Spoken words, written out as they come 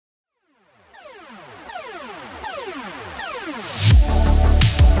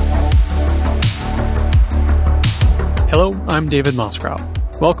Hello, I'm David Moscrop.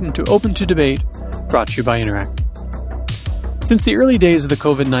 Welcome to Open to Debate, brought to you by Interact. Since the early days of the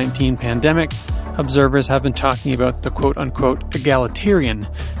COVID-19 pandemic, observers have been talking about the quote-unquote egalitarian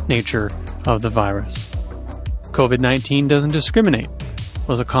nature of the virus. COVID-19 doesn't discriminate,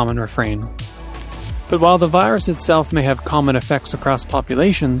 was a common refrain. But while the virus itself may have common effects across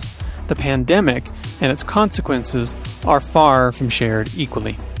populations, the pandemic and its consequences are far from shared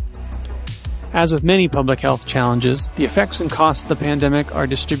equally. As with many public health challenges, the effects and costs of the pandemic are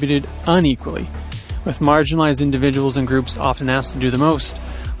distributed unequally, with marginalized individuals and groups often asked to do the most,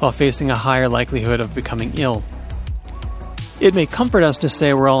 while facing a higher likelihood of becoming ill. It may comfort us to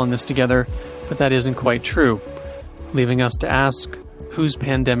say we're all in this together, but that isn't quite true, leaving us to ask, whose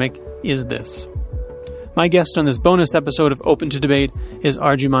pandemic is this? My guest on this bonus episode of Open to Debate is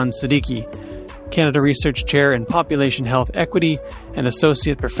Arjumand Siddiqi, Canada Research Chair in Population Health Equity and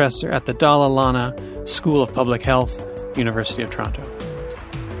Associate Professor at the Dalla, Lana School of Public Health, University of Toronto.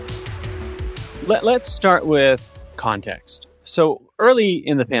 Let's start with context. So early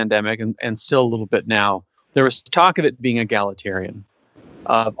in the pandemic, and still a little bit now, there was talk of it being egalitarian,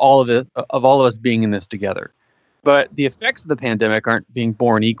 of all of us being in this together. But the effects of the pandemic aren't being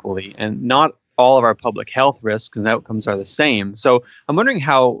borne equally, and not all of our public health risks and outcomes are the same. So I'm wondering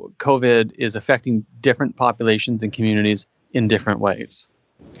how COVID is affecting different populations and communities in different ways.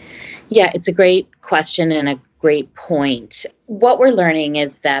 Yeah, it's a great question and a great point. What we're learning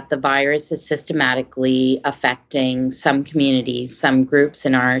is that the virus is systematically affecting some communities, some groups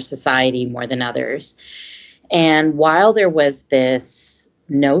in our society more than others. And while there was this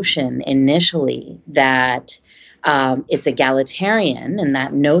notion initially that it's egalitarian, and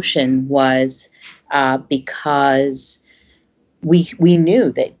that notion was because we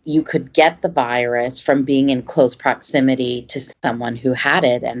knew that you could get the virus from being in close proximity to someone who had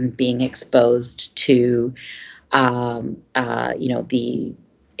it and being exposed to, the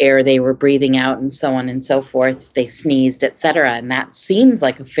air they were breathing out and so on and so forth. They sneezed, etc. And that seems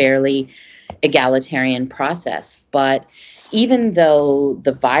like a fairly egalitarian process. But even though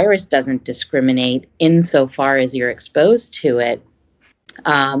the virus doesn't discriminate insofar as you're exposed to it,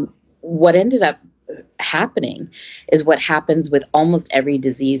 what ended up happening is what happens with almost every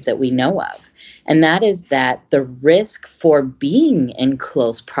disease that we know of. And that is that the risk for being in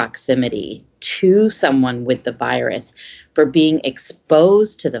close proximity to someone with the virus, for being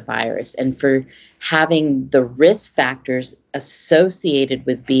exposed to the virus, and for having the risk factors associated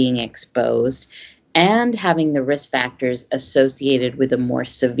with being exposed and having the risk factors associated with a more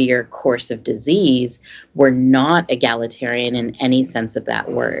severe course of disease were not egalitarian in any sense of that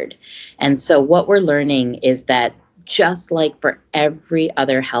word. And so what we're learning is that just like for every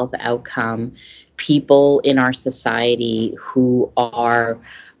other health outcome, people in our society who are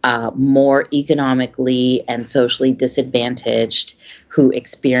more economically and socially disadvantaged, who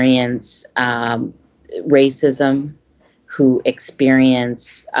experience racism, who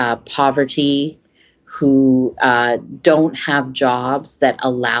experience poverty, who don't have jobs that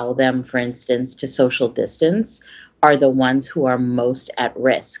allow them, for instance, to social distance, are the ones who are most at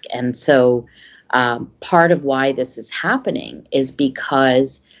risk. And so part of why this is happening is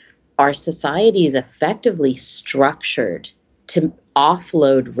because our society is effectively structured to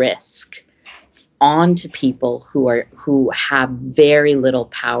offload risk onto people who have very little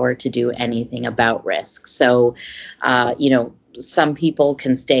power to do anything about risk. So, some people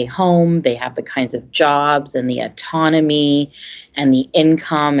can stay home. They have the kinds of jobs and the autonomy and the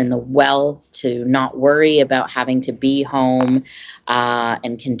income and the wealth to not worry about having to be home,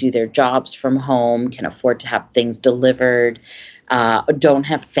 and can do their jobs from home, can afford to have things delivered, don't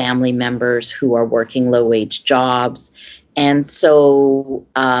have family members who are working low-wage jobs. And so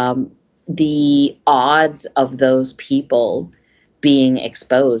the odds of those people being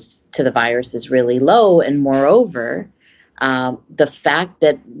exposed to the virus is really low. And moreover, the fact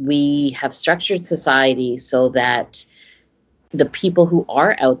that we have structured society so that the people who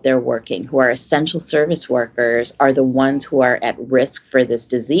are out there working, who are essential service workers, are the ones who are at risk for this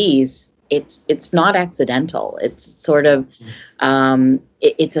disease, it's not accidental. It's sort of,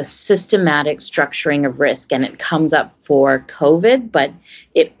 it's a systematic structuring of risk, and it comes up for COVID, but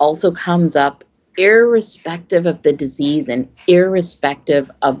it also comes up irrespective of the disease and irrespective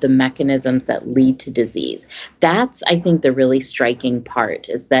of the mechanisms that lead to disease. That's, I think, the really striking part,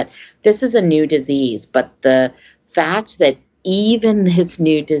 is that this is a new disease, but the fact that even this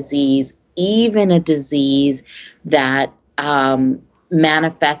new disease, even a disease that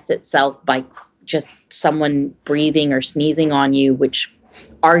manifests itself by just someone breathing or sneezing on you, which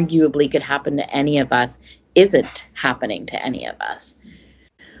arguably could happen to any of us, isn't happening to any of us.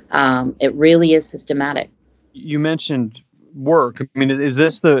 It really is systematic. you mentioned work. I mean, is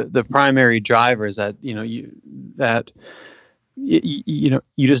this the primary driver? Is that you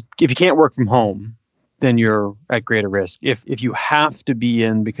just, if you can't work from home, then you're at greater risk. If you have to be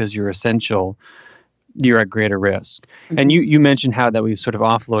in because you're essential, you're at greater risk. Mm-hmm. And you mentioned how that we've sort of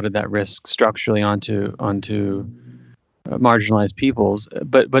offloaded that risk structurally onto marginalized peoples,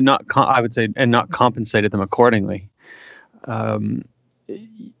 but not I would say, and not compensated them accordingly.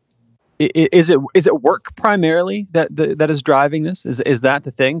 Is it work primarily that is driving this? Is that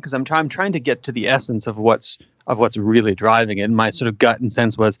the thing? Because I'm trying to get to the essence of what's really driving it. And my sort of gut and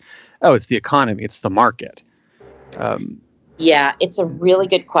sense was, oh, it's the economy, it's the market. Yeah, it's a really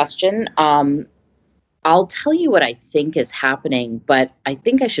good question. I'll tell you what I think is happening, but I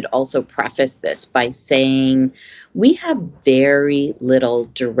think I should also preface this by saying we have very little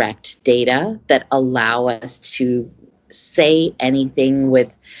direct data that allow us to say anything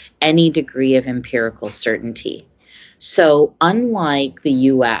with any degree of empirical certainty. So unlike the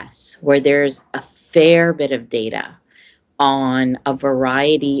US, where there's a fair bit of data on a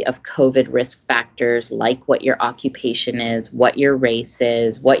variety of COVID risk factors, like what your occupation is, what your race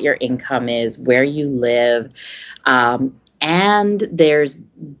is, what your income is, where you live, and there's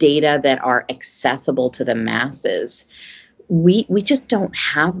data that are accessible to the masses. We just don't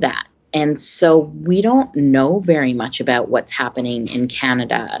have that. And so we don't know very much about what's happening in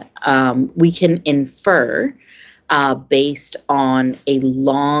Canada. We can infer based on a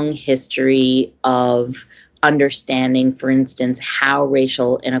long history of understanding, for instance, how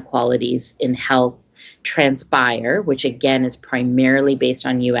racial inequalities in health transpire, which again is primarily based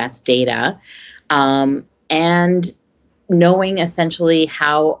on US data, and knowing essentially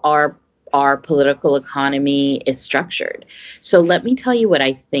how our political economy is structured. So let me tell you what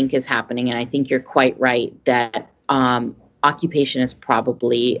I think is happening, and I think you're quite right that occupation is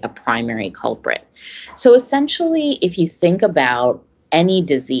probably a primary culprit. So essentially, if you think about any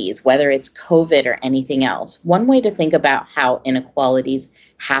disease, whether it's COVID or anything else, one way to think about how inequalities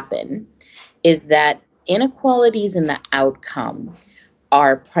happen is that inequalities in the outcome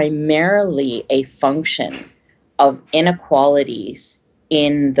are primarily a function of inequalities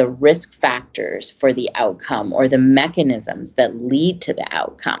in the risk factors for the outcome or the mechanisms that lead to the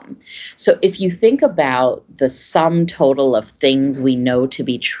outcome. So if you think about the sum total of things we know to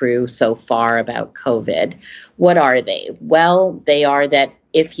be true so far about COVID, what are they? Well, they are that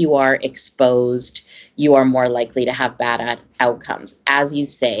if you are exposed, you are more likely to have bad outcomes. As you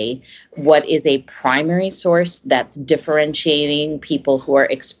say, what is a primary source that's differentiating people who are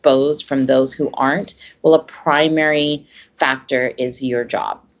exposed from those who aren't? Well, a primary factor is your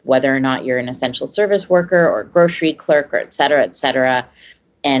job, whether or not you're an essential service worker or grocery clerk or et cetera,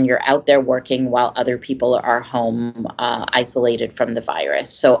 and you're out there working while other people are home isolated from the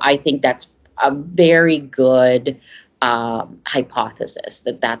virus. So I think that's a very good hypothesis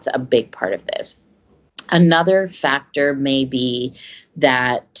that that's a big part of this. Another factor may be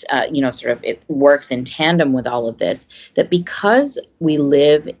that, sort of it works in tandem with all of this, that because we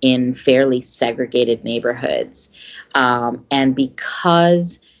live in fairly segregated neighborhoods, and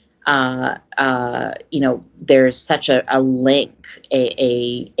because, there's such a link,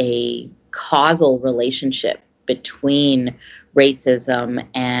 a causal relationship between racism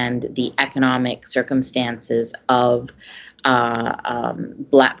and the economic circumstances of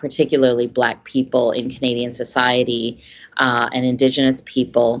particularly Black people in Canadian society and Indigenous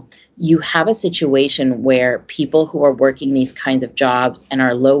people, you have a situation where people who are working these kinds of jobs and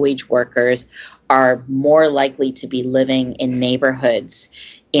are low-wage workers are more likely to be living in neighborhoods,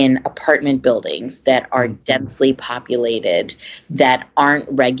 in apartment buildings that are densely populated, that aren't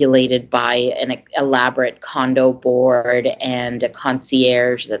regulated by an elaborate condo board and a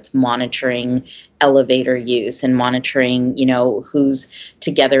concierge that's monitoring elevator use and monitoring, who's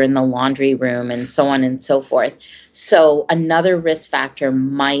together in the laundry room and so on and so forth. So another risk factor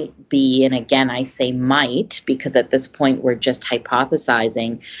might be, and again, I say might, because at this point we're just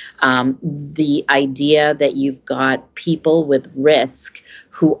hypothesizing, the idea that you've got people with risk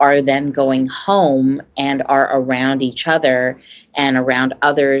who are then going home and are around each other and around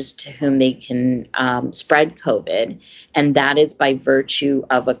others to whom they can spread COVID. And that is by virtue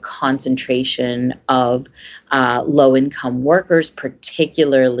of a concentration of low-income workers,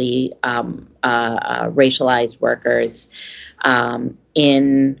 particularly racialized workers,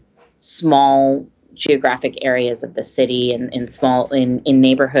 in small geographic areas of the city and in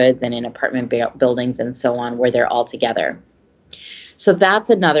neighborhoods and in apartment buildings and so on, where they're all together. So that's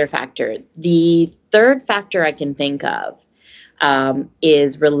another factor. The third factor I can think of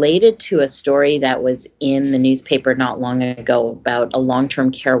is related to a story that was in the newspaper not long ago about a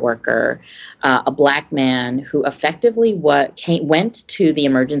long-term care worker, a Black man who effectively went to the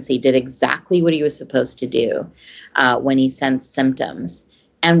emergency, did exactly what he was supposed to do when he sensed symptoms,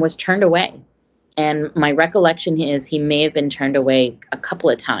 and was turned away. And my recollection is he may have been turned away a couple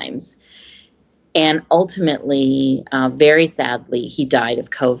of times. And ultimately, very sadly, he died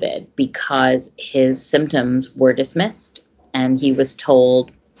of COVID because his symptoms were dismissed. And he was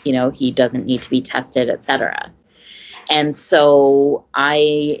told, he doesn't need to be tested, et cetera. And so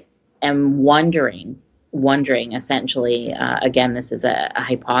I am wondering essentially, again, this is a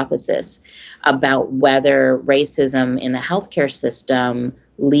hypothesis, about whether racism in the healthcare system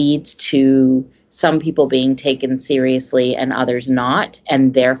leads to some people being taken seriously and others not.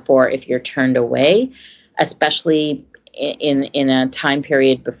 And therefore, if you're turned away, especially in a time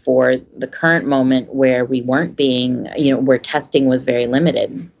period before the current moment where we weren't being, where testing was very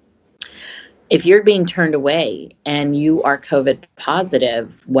limited. If you're being turned away and you are COVID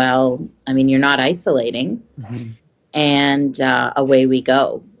positive, well, you're not isolating, and away we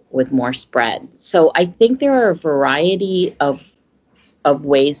go with more spread. So I think there are a variety of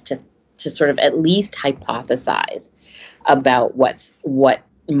ways to sort of at least hypothesize about what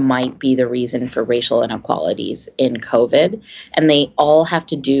might be the reason for racial inequalities in COVID. And they all have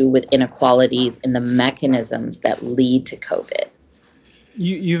to do with inequalities in the mechanisms that lead to COVID.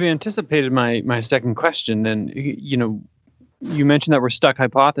 You've anticipated my second question. And, you mentioned that we're stuck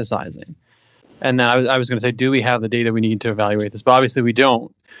hypothesizing. And then I was going to say, do we have the data we need to evaluate this? But obviously we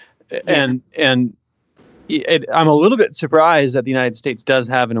don't. Yeah. And I'm a little bit surprised that the United States does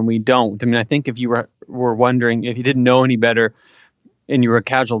have it and we don't. I think if you were wondering, if you didn't know any better and you were a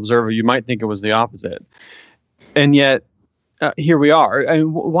casual observer, you might think it was the opposite. And yet, here we are.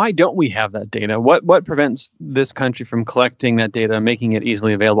 Why don't we have that data? What prevents this country from collecting that data and making it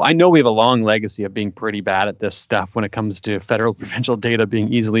easily available? I know we have a long legacy of being pretty bad at this stuff when it comes to federal provincial data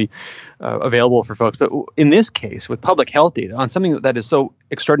being easily available for folks. But in this case, with public health data on something that is so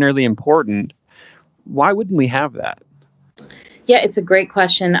extraordinarily important, why wouldn't we have that? Yeah, it's a great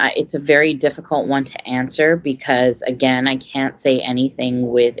question. It's a very difficult one to answer because, again, I can't say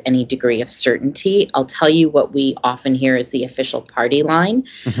anything with any degree of certainty. I'll tell you what we often hear is the official party line,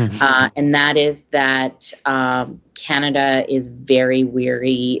 and that is that Canada is very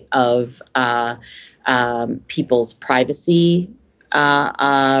weary of people's privacy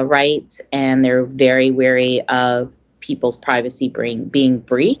rights, and they're very wary of people's privacy being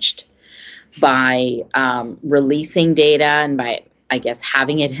breached by releasing data and by, I guess,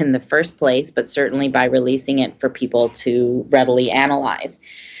 having it in the first place, but certainly by releasing it for people to readily analyze.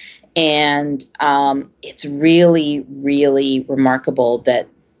 And it's really, really remarkable that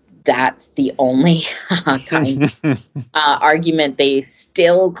that's the only kind argument they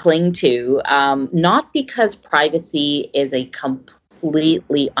still cling to, not because privacy is a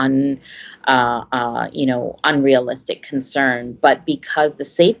completely unrealistic concern, but because the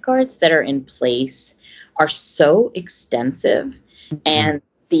safeguards that are in place are so extensive, and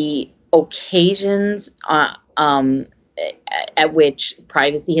the occasions at which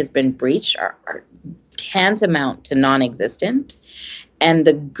privacy has been breached are tantamount to non-existent, and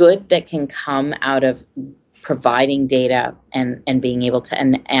the good that can come out of providing data and being able to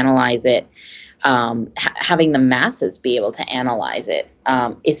analyze it, having the masses be able to analyze it,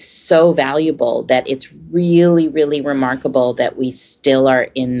 is so valuable that it's really, really remarkable that we still are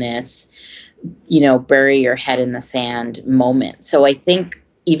in this, bury your head in the sand moment. So I think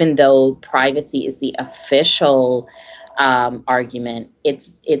even though privacy is the official argument,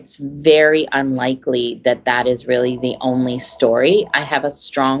 it's very unlikely that is really the only story. I have a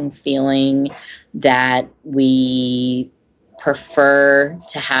strong feeling that we prefer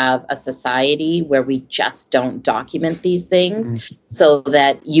to have a society where we just don't document these things, so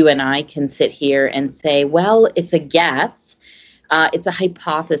that you and I can sit here and say, well, it's a guess, it's a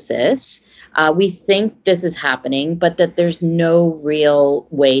hypothesis, we think this is happening, but that there's no real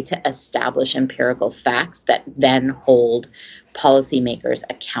way to establish empirical facts that then hold policymakers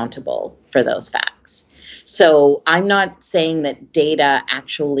accountable for those facts. So I'm not saying that data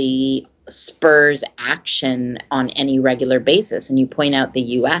actually spurs action on any regular basis. And you point out the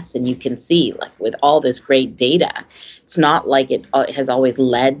US, and you can see, like, with all this great data, it's not like it has always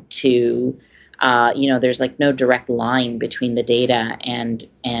led to, there's like no direct line between the data and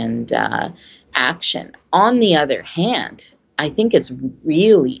action. On the other hand, I think it's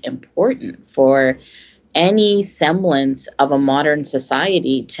really important for any semblance of a modern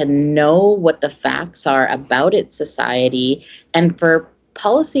society to know what the facts are about its society, and for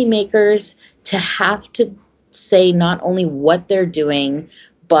policymakers to have to say not only what they're doing,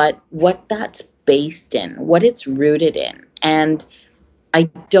 but what that's based in, what it's rooted in. And I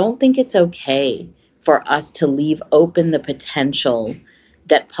don't think it's okay for us to leave open the potential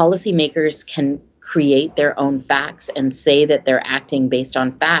that policymakers can create their own facts and say that they're acting based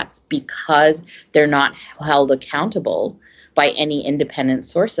on facts because they're not held accountable by any independent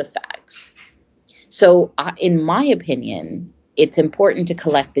source of facts. So, in my opinion, it's important to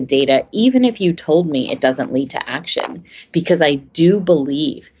collect the data, even if you told me it doesn't lead to action, because I do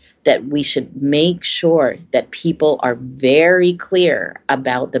believe that we should make sure that people are very clear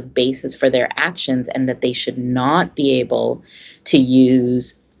about the basis for their actions and that they should not be able to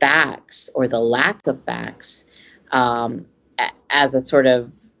use facts or the lack of facts as a sort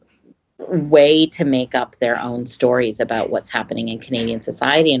of way to make up their own stories about what's happening in Canadian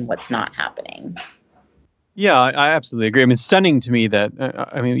society and what's not happening. Yeah, I absolutely agree. I mean, it's stunning to me that,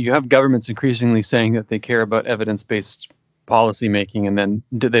 you have governments increasingly saying that they care about evidence-based policy making, and then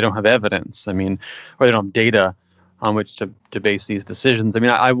they don't have evidence. I mean, or they don't have data on which to base these decisions. I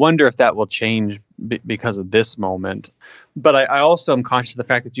mean, I wonder if that will change because of this moment. But I also am conscious of the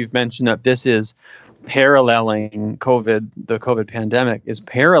fact that you've mentioned that this is paralleling the COVID pandemic is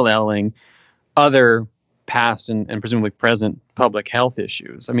paralleling other past and presumably present public health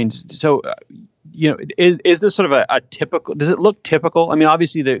issues. I mean, so, is this sort of a typical, does it look typical? I mean,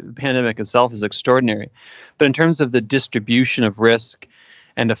 obviously the pandemic itself is extraordinary, but in terms of the distribution of risk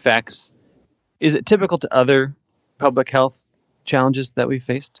and effects, is it typical to other public health challenges that we've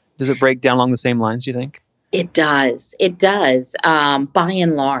faced? Does it break down along the same lines, do you think? It does. It does. By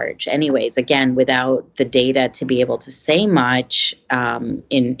and large, anyways, again, without the data to be able to say much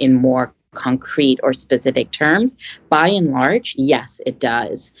in more concrete or specific terms, by and large, yes, it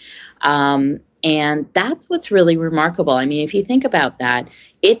does. And that's what's really remarkable. I mean, if you think about that,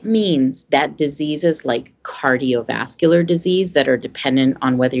 it means that diseases like cardiovascular disease that are dependent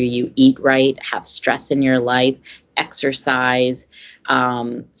on whether you eat right, have stress in your life, exercise,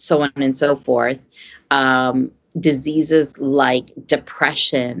 so on and so forth, diseases like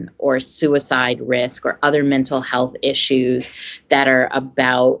depression or suicide risk or other mental health issues that are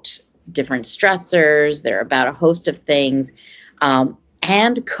about different stressors, they're about a host of things,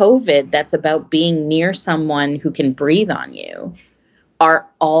 and COVID that's about being near someone who can breathe on you, are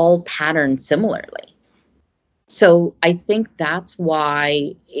all patterned similarly. So I think that's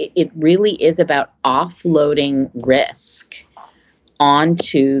why it really is about offloading risk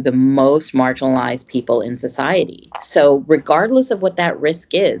onto the most marginalized people in society. So regardless of what that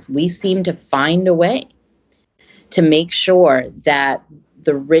risk is, we seem to find a way to make sure that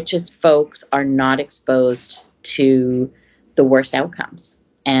the richest folks are not exposed to the worst outcomes,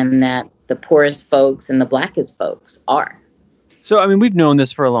 and that the poorest folks and the blackest folks are. So, I mean, we've known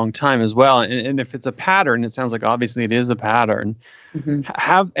this for a long time as well. And if it's a pattern, it sounds like obviously it is a pattern.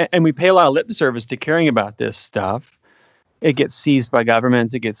 Mm-hmm. And we pay a lot of lip service to caring about this stuff. It gets seized by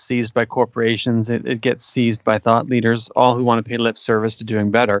governments. It gets seized by corporations. It gets seized by thought leaders, all who want to pay lip service to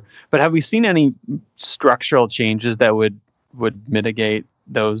doing better. But have we seen any structural changes that would mitigate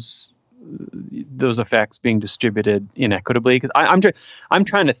those effects being distributed inequitably? Because I'm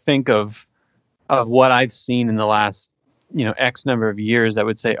trying to think of what I've seen in the last X number of years that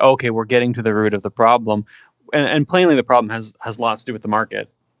would say, okay, we're getting to the root of the problem, and plainly the problem has lots to do with the market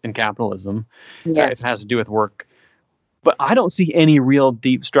and capitalism. Yes. It has to do with work, but I don't see any real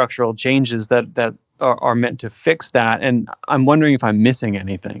deep structural changes that are meant to fix that, and I'm wondering if I'm missing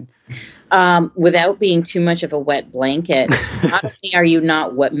anything. Without being too much of a wet blanket, not only are you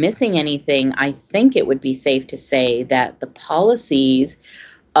not missing anything, I think it would be safe to say that the policies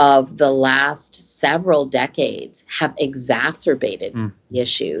of the last several decades have exacerbated the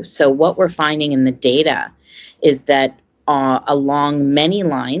issue. So what we're finding in the data is that along many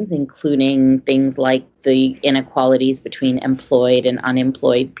lines, including things like the inequalities between employed and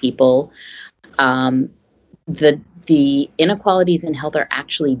unemployed people, the inequalities in health are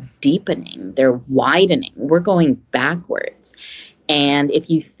actually deepening. They're widening. We're going backwards. And if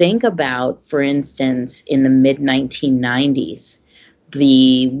you think about, for instance, in the mid-1990s,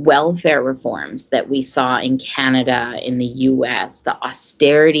 the welfare reforms that we saw in Canada, in the US, the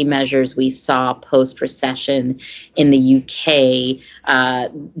austerity measures we saw post-recession in the UK,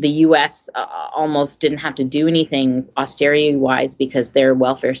 the US almost didn't have to do anything austerity-wise because their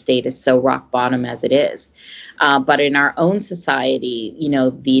welfare state is so rock bottom as it is. But in our own society,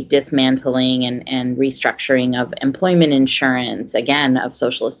 the dismantling and restructuring of employment insurance, again, of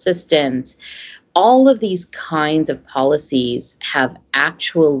social assistance, all of these kinds of policies have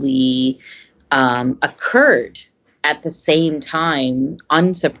actually occurred at the same time,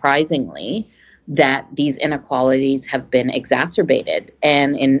 unsurprisingly, that these inequalities have been exacerbated.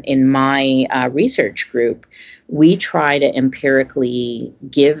 And in my research group, we try to empirically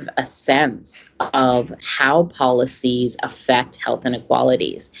give a sense of how policies affect health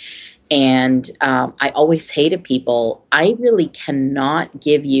inequalities. And I always say to people, I really cannot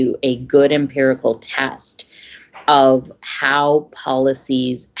give you a good empirical test of how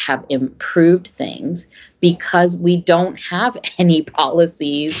policies have improved things because we don't have any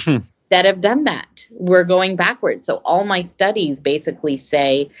policies that have done that. We're going backwards. So all my studies basically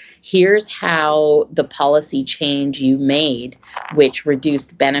say, here's how the policy change you made, which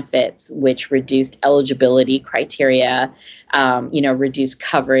reduced benefits, which reduced eligibility criteria, reduced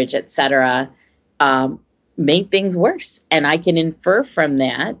coverage, et cetera, made things worse. And I can infer from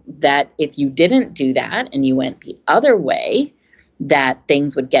that if you didn't do that and you went the other way, that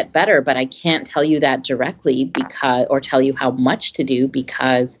things would get better. But I can't tell you that directly or tell you how much to do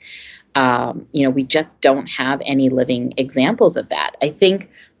because we just don't have any living examples of that. I think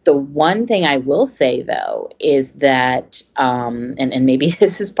the one thing I will say, though, is that, and maybe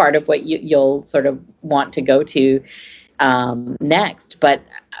this is part of what you'll sort of want to go to next, but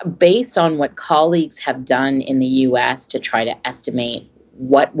based on what colleagues have done in the US to try to estimate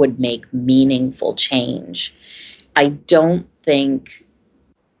what would make meaningful change, I don't think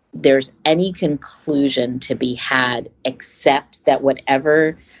there's any conclusion to be had except that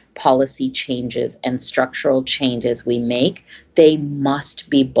whatever policy changes and structural changes we make, they must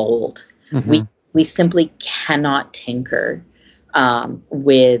be bold. Mm-hmm. We simply cannot tinker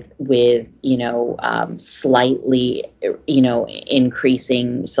with slightly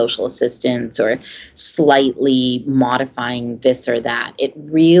increasing social assistance or slightly modifying this or that. It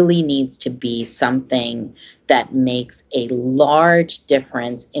really needs to be something that makes a large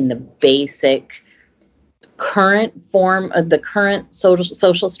difference in the basic current form of the current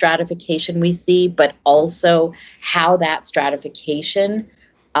social stratification we see, but also how that stratification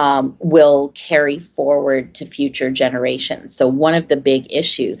will carry forward to future generations. So one of the big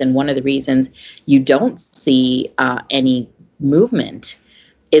issues and one of the reasons you don't see any movement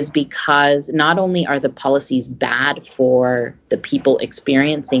is because not only are the policies bad for the people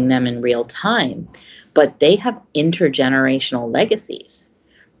experiencing them in real time, but they have intergenerational legacies.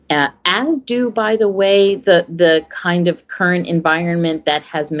 As do, by the way, the kind of current environment that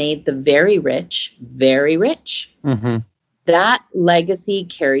has made the very rich very rich. Mm-hmm. That legacy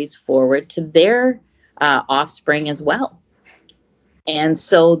carries forward to their offspring as well. And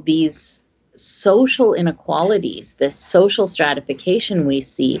so these social inequalities, this social stratification we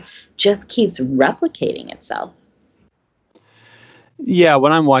see just keeps replicating itself. Yeah,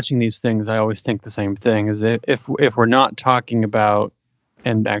 when I'm watching these things, I always think the same thing, is that if we're not talking about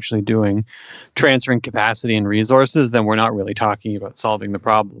and actually doing transferring capacity and resources, then we're not really talking about solving the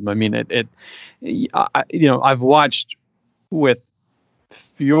problem. I mean, I've watched with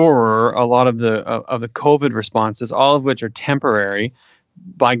furor a lot of the COVID responses, all of which are temporary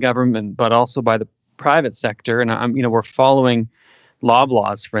by government, but also by the private sector. And we're following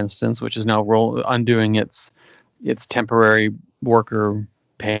Loblaws, for instance, which is now undoing its temporary worker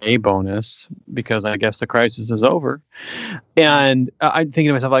pay bonus because I guess the crisis is over. And I'm thinking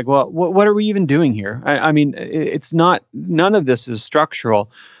to myself, like, well, what are we even doing here? I mean, it's not, none of this is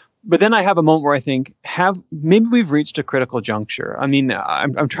structural. But then I have a moment where I think, maybe we've reached a critical juncture. I mean,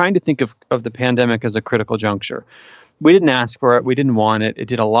 I'm trying to think of the pandemic as a critical juncture. We didn't ask for it. We didn't want it. It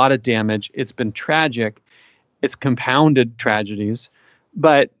did a lot of damage. It's been tragic. It's compounded tragedies.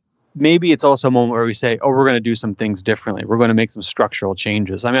 But maybe it's also a moment where we say, oh, we're going to do some things differently. We're going to make some structural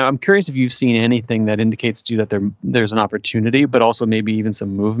changes. I mean, I'm curious if you've seen anything that indicates to you that there's an opportunity, but also maybe even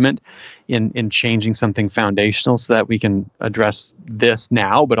some movement in changing something foundational so that we can address this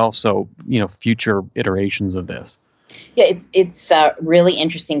now, but also, future iterations of this. Yeah, it's a really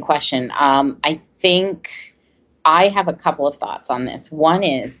interesting question. I think I have a couple of thoughts on this. One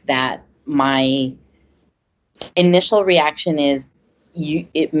is that my initial reaction is,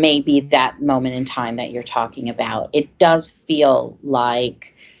 it may be that moment in time that you're talking about. It does feel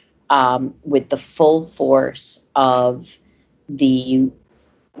like with the full force of the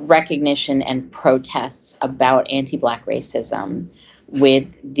recognition and protests about anti-Black racism,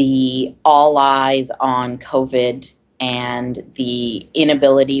 with the all eyes on COVID and the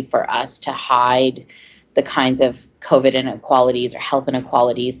inability for us to hide the kinds of COVID inequalities or health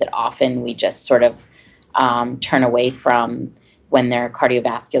inequalities that often we just sort of turn away from when there are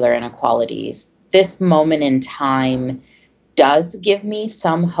cardiovascular inequalities. This moment in time does give me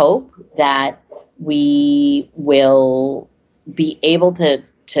some hope that we will be able to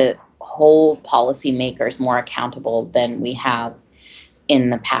hold policymakers more accountable than we have in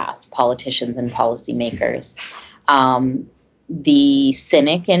the past, politicians and policymakers. The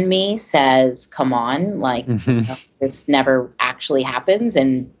cynic in me says, come on, like, this never actually happens,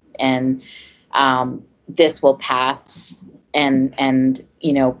 and this will pass, and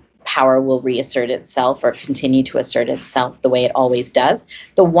power will reassert itself or continue to assert itself the way it always does.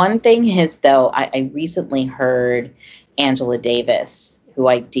 The one thing is, though, I recently heard Angela Davis, who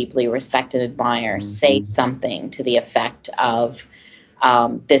I deeply respect and admire, say something to the effect of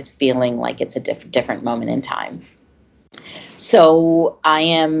this feeling like it's a different moment in time. So I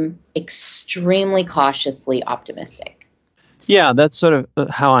am extremely cautiously optimistic. Yeah, that's sort of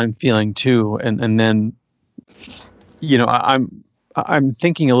how I'm feeling too. And then, I'm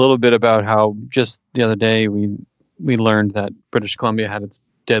thinking a little bit about how just the other day we learned that British Columbia had its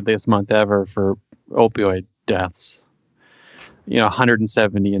deadliest month ever for opioid deaths.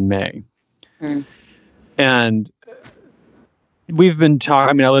 170 in May. And we've been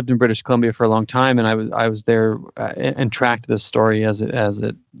talking. I lived in British Columbia for a long time, and I was there and tracked this story as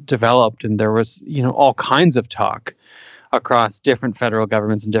it developed. And there was all kinds of talk across different federal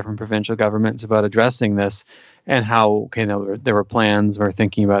governments and different provincial governments about addressing this, and how there were plans. We're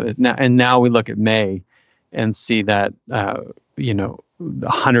thinking about it now, and now we look at May and see that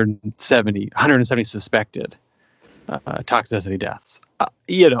 170 suspected toxicity deaths.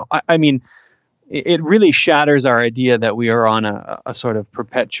 I mean, it really shatters our idea that we are on a sort of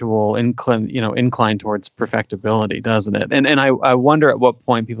perpetual incline towards perfectibility, doesn't it? And I wonder at what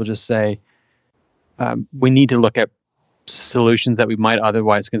point people just say we need to look at solutions that we might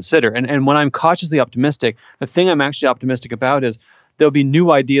otherwise consider. And when I'm cautiously optimistic, the thing I'm actually optimistic about is there'll be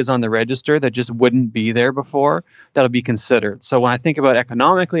new ideas on the register that just wouldn't be there before that'll be considered. So when I think about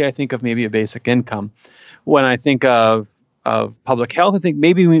economically, I think of maybe a basic income. When I think of public health, I think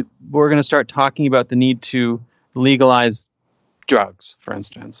maybe we're going to start talking about the need to legalize drugs, for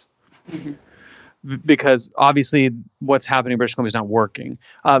instance, because obviously what's happening in British Columbia is not working.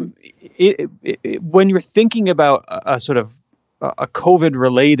 When you're thinking about a sort of a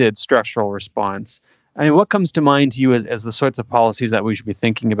COVID-related structural response, I mean, what comes to mind to you as the sorts of policies that we should be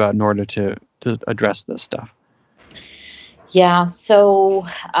thinking about in order to address this stuff? Yeah, so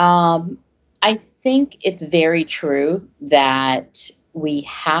I think it's very true that we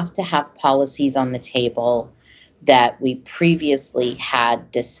have to have policies on the table that we previously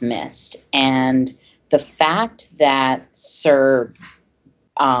had dismissed. And the fact that CERB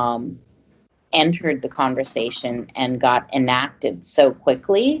entered the conversation and got enacted so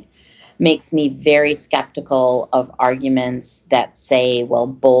quickly makes me very skeptical of arguments that say, well,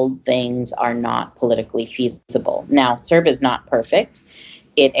 bold things are not politically feasible. Now, CERB is not perfect.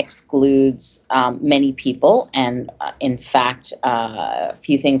 It excludes many people. And in fact, a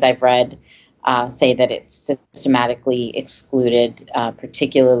few things I've read say that it's systematically excluded,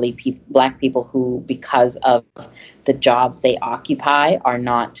 particularly Black people who, because of the jobs they occupy, are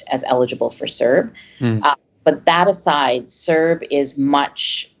not as eligible for CERB. But that aside, CERB is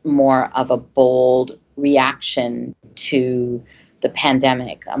much more of a bold reaction to the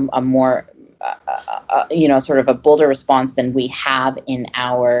pandemic, a more, sort of a bolder response than we have in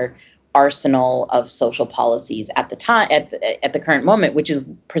our arsenal of social policies at the time, at the current moment, which is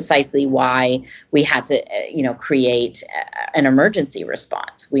precisely why we had to, create an emergency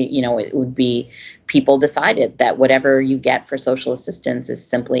response. It would be, people decided that whatever you get for social assistance is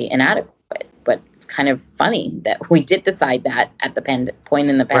simply inadequate. But it's kind of funny that we did decide that at the point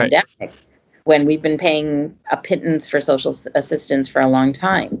in the pandemic, right, when we've been paying a pittance for social assistance for a long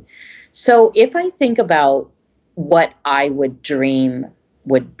time. So if I think about what I would dream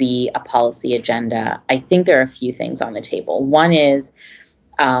would be a policy agenda, I think there are a few things on the table. One is,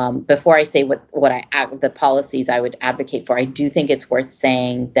 before I say the policies I would advocate for, I do think it's worth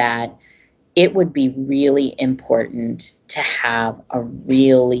saying that it would be really important to have a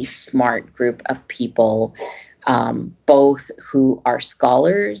really smart group of people, both who are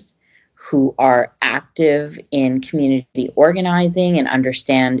scholars, who are active in community organizing and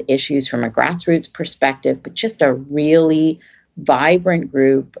understand issues from a grassroots perspective, but just a really vibrant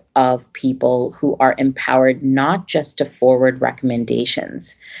group of people who are empowered not just to forward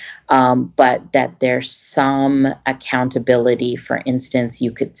recommendations, but that there's some accountability. For instance,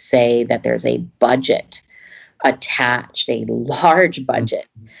 you could say that there's a budget attached, a large budget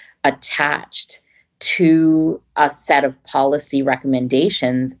attached to a set of policy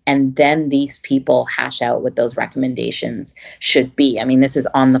recommendations, and then these people hash out what those recommendations should be. I mean, this is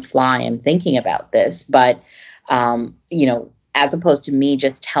on the fly. I'm thinking about this, but as opposed to me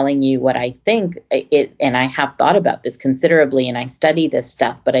just telling you what I think, and I have thought about this considerably and I study this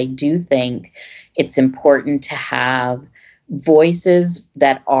stuff, but I do think it's important to have voices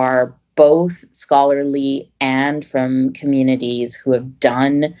that are both scholarly and from communities who have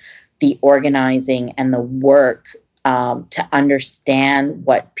done the organizing and the work to understand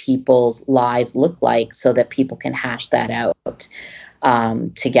what people's lives look like so that people can hash that out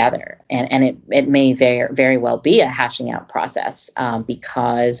together. And it may very, very well be a hashing out process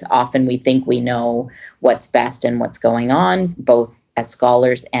because often we think we know what's best and what's going on, both as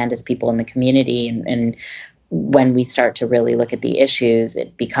scholars and as people in the community. And when we start to really look at the issues,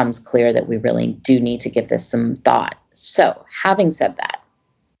 it becomes clear that we really do need to give this some thought. So having said that,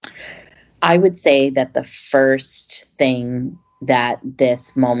 I would say that the first thing that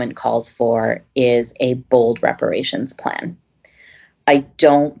this moment calls for is a bold reparations plan. I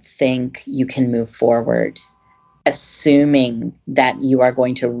don't think you can move forward assuming that you are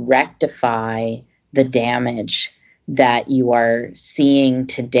going to rectify the damage that you are seeing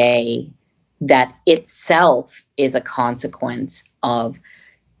today, that itself is a consequence of,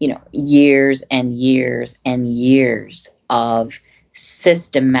 years and years and years of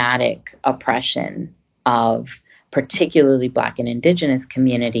systematic oppression of particularly Black and Indigenous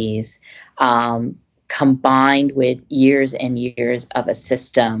communities, combined with years and years of a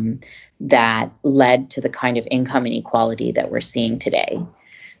system that led to the kind of income inequality that we're seeing today.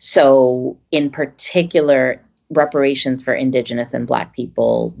 So in particular, reparations for Indigenous and Black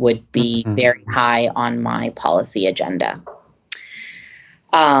people would be very high on my policy agenda.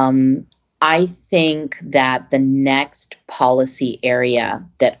 I think that the next policy area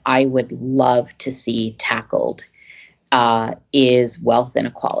that I would love to see tackled is wealth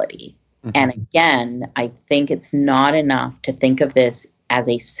inequality. And again, I think it's not enough to think of this as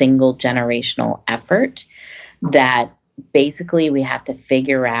a single generational effort, that basically we have to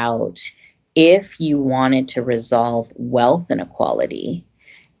figure out, if you wanted to resolve wealth inequality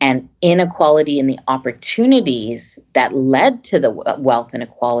and inequality in the opportunities that led to the wealth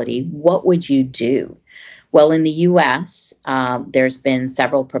inequality, what would you do? Well, in the U.S., there's been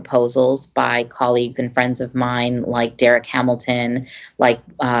several proposals by colleagues and friends of mine like Derek Hamilton, like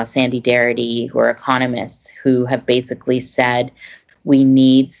Sandy Darity, who are economists, who have basically said we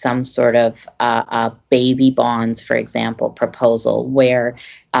need some sort of baby bonds, for example, proposal where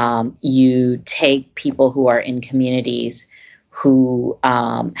you take people who are in communities who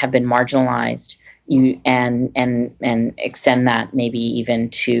have been marginalized, and extend that maybe even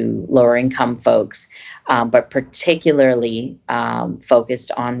to lower income folks, but particularly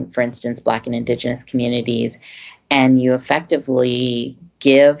focused on, for instance, Black and Indigenous communities, and you effectively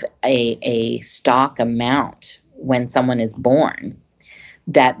give a stock amount when someone is born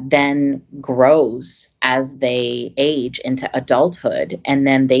that then grows as they age into adulthood, and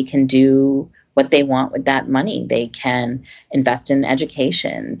then they can do what they want with that money. They can invest in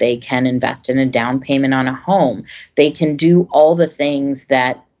education. They can invest in a down payment on a home. They can do all the things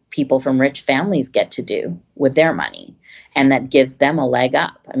that people from rich families get to do with their money. And that gives them a leg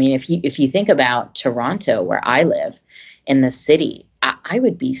up. I mean, if you think about Toronto, where I live, in the city, I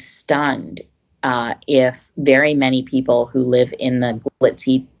would be stunned if very many people who live in the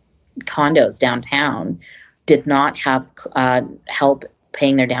glitzy condos downtown did not have help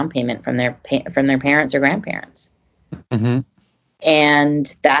paying their down payment from their parents or grandparents.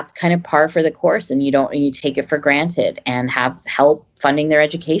 And that's kind of par for the course, and you take it for granted, and have help funding their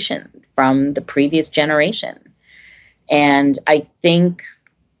education from the previous generation. And I think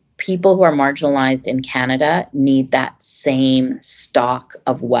people who are marginalized in Canada need that same stock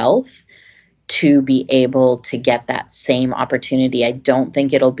of wealth to be able to get that same opportunity. I don't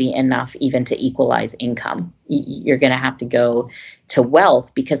think it'll be enough even to equalize income. You're going to have to go to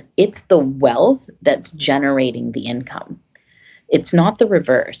wealth, because it's the wealth that's generating the income. It's not the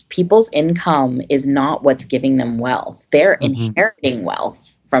reverse. People's income is not what's giving them wealth. They're inheriting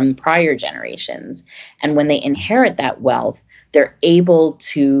wealth from prior generations. And when they inherit that wealth, they're able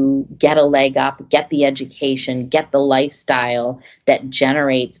to get a leg up, get the education, get the lifestyle that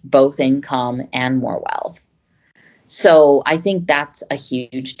generates both income and more wealth. So I think that's a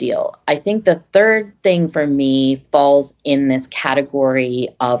huge deal. I think the third thing for me falls in this category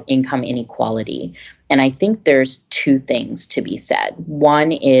of income inequality. And I think there's two things to be said.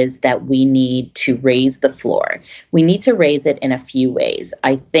 One is that we need to raise the floor. We need to raise it in a few ways.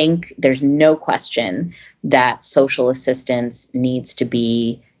 I think there's no question that social assistance needs to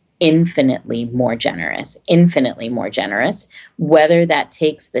be infinitely more generous, whether that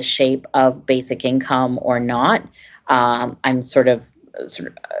takes the shape of basic income or not. I'm sort of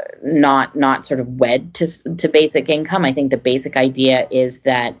not wed to basic income. I think the basic idea is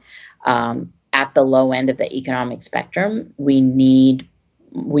that at the low end of the economic spectrum, we need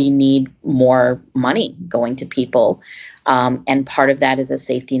more money going to people. And part of that is a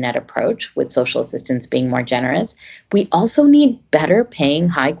safety net approach, with social assistance being more generous. We also need better paying,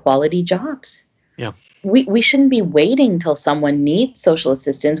 high quality jobs. Yeah. We shouldn't be waiting till someone needs social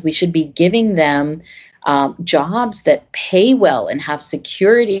assistance. We should be giving them jobs that pay well and have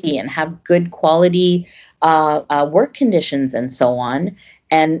security and have good quality work conditions and so on,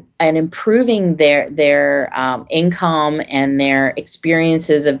 and improving their income and their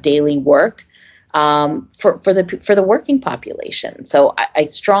experiences of daily work for the working population. So I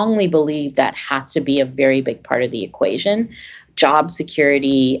strongly believe that has to be a very big part of the equation. Job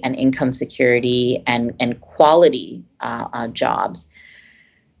security and income security and quality jobs.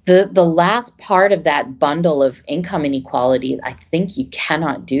 The last part of that bundle of income inequality, I think you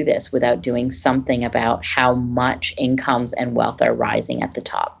cannot do this without doing something about how much incomes and wealth are rising at the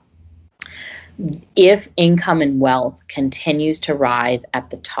top. If income and wealth continues to rise at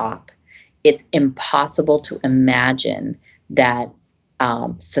the top, it's impossible to imagine that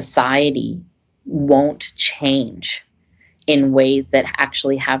society won't change in ways that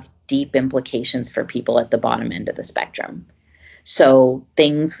actually have deep implications for people at the bottom end of the spectrum. So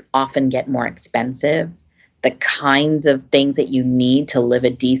things often get more expensive. The kinds of things that you need to live a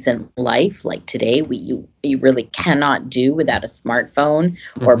decent life, like today, you really cannot do without a smartphone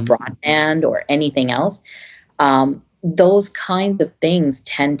or broadband or anything else. Those kinds of things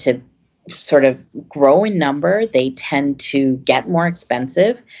tend to sort of grow in number. They tend to get more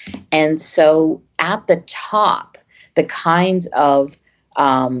expensive. And so at the top, the kinds of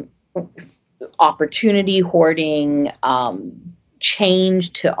opportunity hoarding,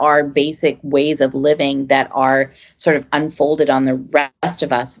 change to our basic ways of living that are sort of unfolded on the rest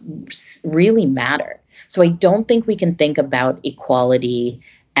of us really matter. So I don't think we can think about equality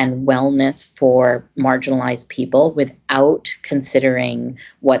and wellness for marginalized people without considering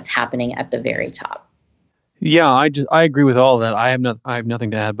what's happening at the very top. Yeah, I agree with all of that. I have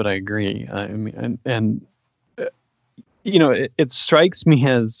nothing to add, but I agree. I mean, and it strikes me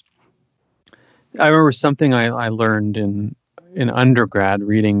as, I remember something I learned in undergrad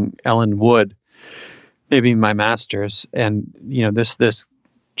reading Ellen Wood, maybe my master's, and this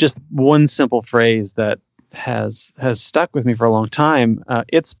just one simple phrase that has stuck with me for a long time.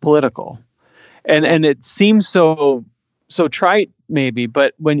 It's political, and it seems so trite maybe,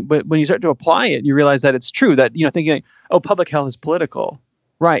 but when you start to apply it, you realize that it's true. That thinking like, oh, public health is political,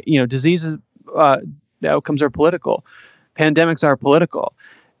 right? Diseases, the outcomes are political, pandemics are political.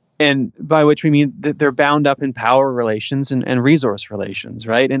 And by which we mean that they're bound up in power relations and resource relations,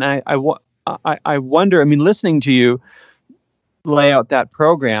 right? And I wonder, I mean, listening to you lay out that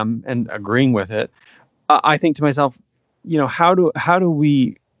program and agreeing with it, I think to myself, how do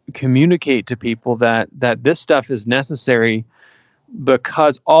we communicate to people that this stuff is necessary,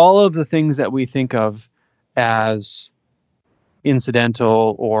 because all of the things that we think of as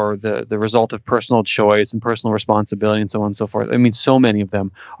incidental or the result of personal choice and personal responsibility and so on and so forth. I mean, so many of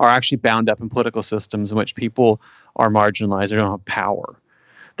them are actually bound up in political systems in which people are marginalized or don't have power.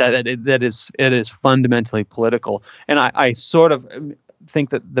 It is fundamentally political. And I sort of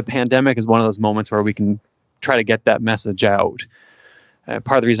think that the pandemic is one of those moments where we can try to get that message out.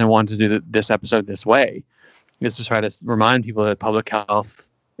 Part of the reason I wanted to do this episode this way is to try to remind people that public health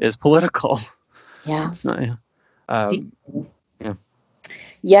is political. Yeah. It's not.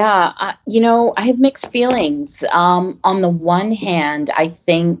 Yeah, I have mixed feelings. On the one hand, I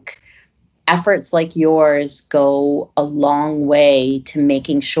think efforts like yours go a long way to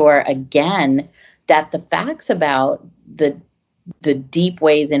making sure, again, that the facts about the deep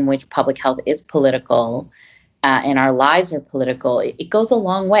ways in which public health is political and our lives are political, it goes a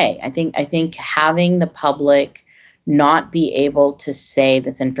long way. I think having the public not be able to say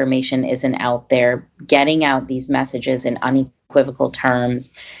this information isn't out there, getting out these messages in unequivocal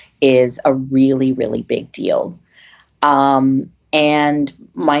terms is a really, really big deal. And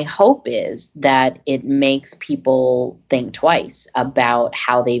my hope is that it makes people think twice about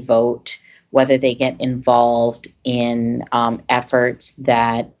how they vote, whether they get involved in efforts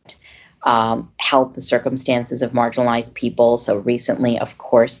that help the circumstances of marginalized people. So recently, of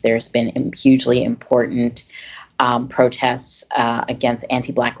course, there's been hugely important protests against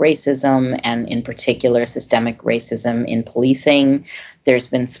anti-Black racism and in particular systemic racism in policing. There's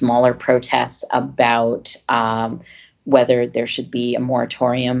been smaller protests about whether there should be a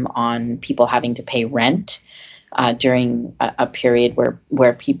moratorium on people having to pay rent during a period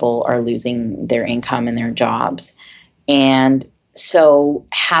where people are losing their income and their jobs. And so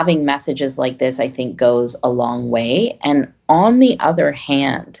having messages like this, I think, goes a long way. And on the other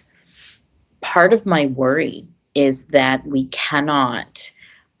hand, part of my worry is that we cannot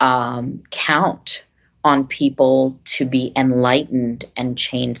count on people to be enlightened and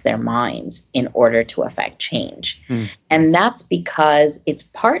change their minds in order to affect change. And that's because it's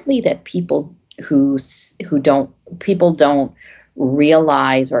partly that people don't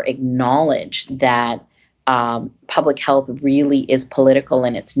realize or acknowledge that public health really is political,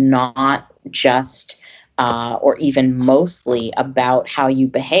 and it's not just or even mostly about how you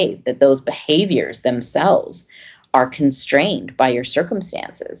behave, that those behaviors themselves are constrained by your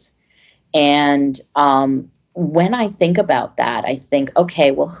circumstances. And when I think about that, I think,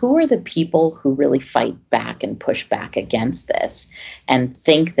 okay, well, who are the people who really fight back and push back against this and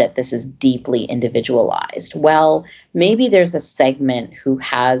think that this is deeply individualized? Well, maybe there's a segment who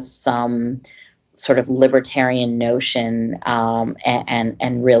has some sort of libertarian notion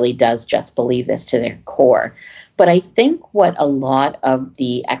and really does just believe this to their core. But I think what a lot of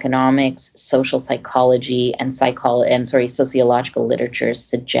the economics, social psychology, and sociological literatures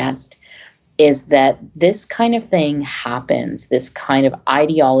suggest is that this kind of thing happens, this kind of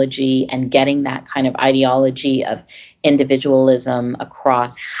ideology and getting that kind of ideology of individualism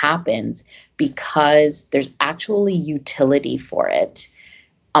across happens because there's actually utility for it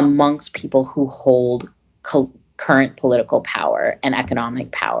amongst people who hold current political power and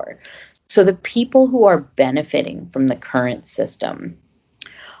economic power. So the people who are benefiting from the current system,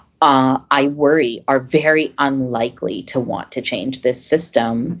 I worry, are very unlikely to want to change this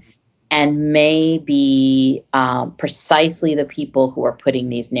system, and may be precisely the people who are putting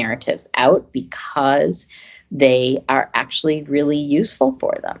these narratives out because they are actually really useful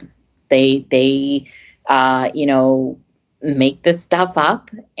for them. They make this stuff up,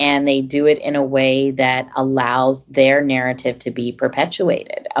 and they do it in a way that allows their narrative to be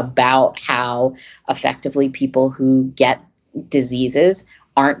perpetuated about how effectively people who get diseases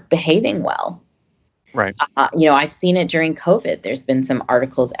aren't behaving well. Right. I've seen it during COVID. There's been some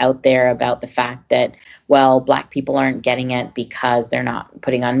articles out there about the fact that, well, Black people aren't getting it because they're not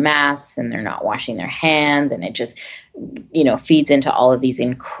putting on masks and they're not washing their hands. And it just, feeds into all of these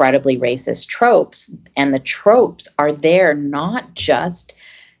incredibly racist tropes. And the tropes are there not just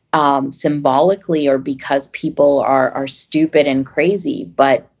symbolically or because people are stupid and crazy,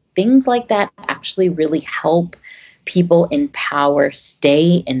 but things like that actually really help people in power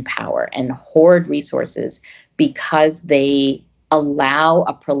stay in power and hoard resources because they allow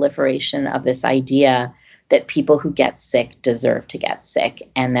a proliferation of this idea that people who get sick deserve to get sick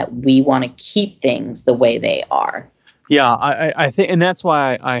and that we want to keep things the way they are. Yeah, I think, and that's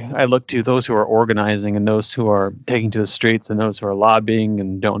why I look to those who are organizing and those who are taking to the streets and those who are lobbying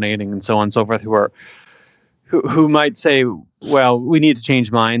and donating and so on and so forth, who might say, well, we need to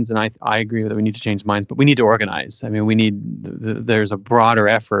change minds, and I agree that we need to change minds, but we need to organize. I mean, there's a broader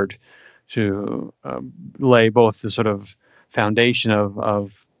effort to lay both the sort of foundation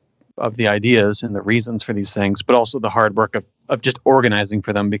of the ideas and the reasons for these things, but also the hard work of just organizing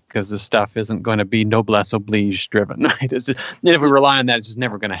for them, because this stuff isn't going to be noblesse oblige driven, right? If we rely on that, it's just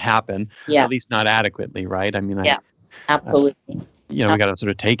never going to happen, at least not adequately, right? I mean, absolutely. We got to sort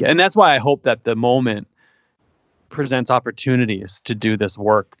of take it. And that's why I hope that the moment presents opportunities to do this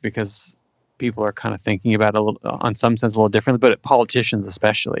work, because people are kind of thinking about it on some sense a little differently, but politicians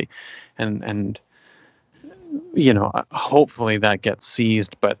especially, and hopefully that gets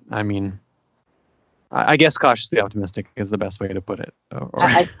seized. But I mean, I guess cautiously optimistic is the best way to put it.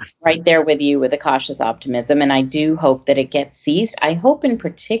 I'm right there with you with a cautious optimism, and I do hope that it gets seized. I hope in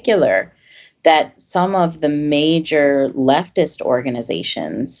particular that some of the major leftist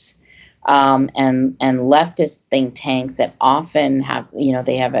organizations and leftist think tanks that often have,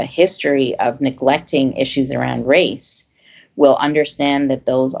 they have a history of neglecting issues around race will understand that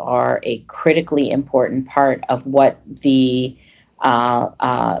those are a critically important part of what the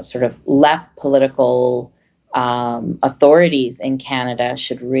sort of left political authorities in Canada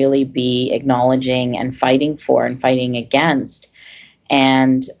should really be acknowledging and fighting for and fighting against.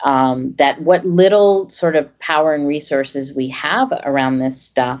 And that what little sort of power and resources we have around this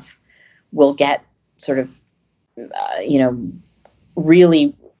stuff will get sort of,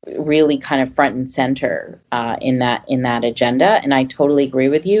 really, really kind of front and center in that agenda. And I totally agree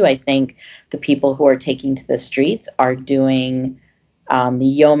with you. I think the people who are taking to the streets are doing the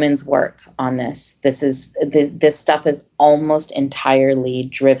yeoman's work on this. This stuff is almost entirely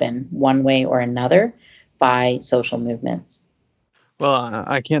driven one way or another by social movements. Well,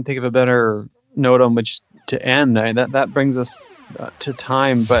 I can't think of a better note on which to end. That brings us to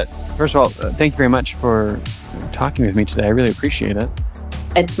time. But first of all, thank you very much for talking with me today. I really appreciate it.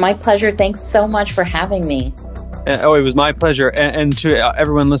 It's my pleasure. Thanks so much for having me. It was my pleasure. And to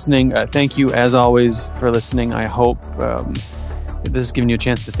everyone listening, thank you as always for listening. I hope this has given you a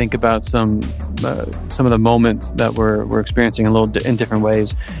chance to think about some of the moments that we're experiencing in different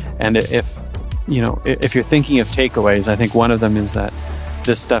ways. And if you're thinking of takeaways, I think one of them is that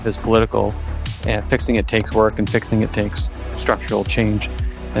this stuff is political, and fixing it takes work, and fixing it takes structural change.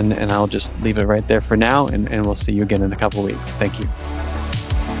 And I'll just leave it right there for now, and we'll see you again in a couple weeks. Thank you.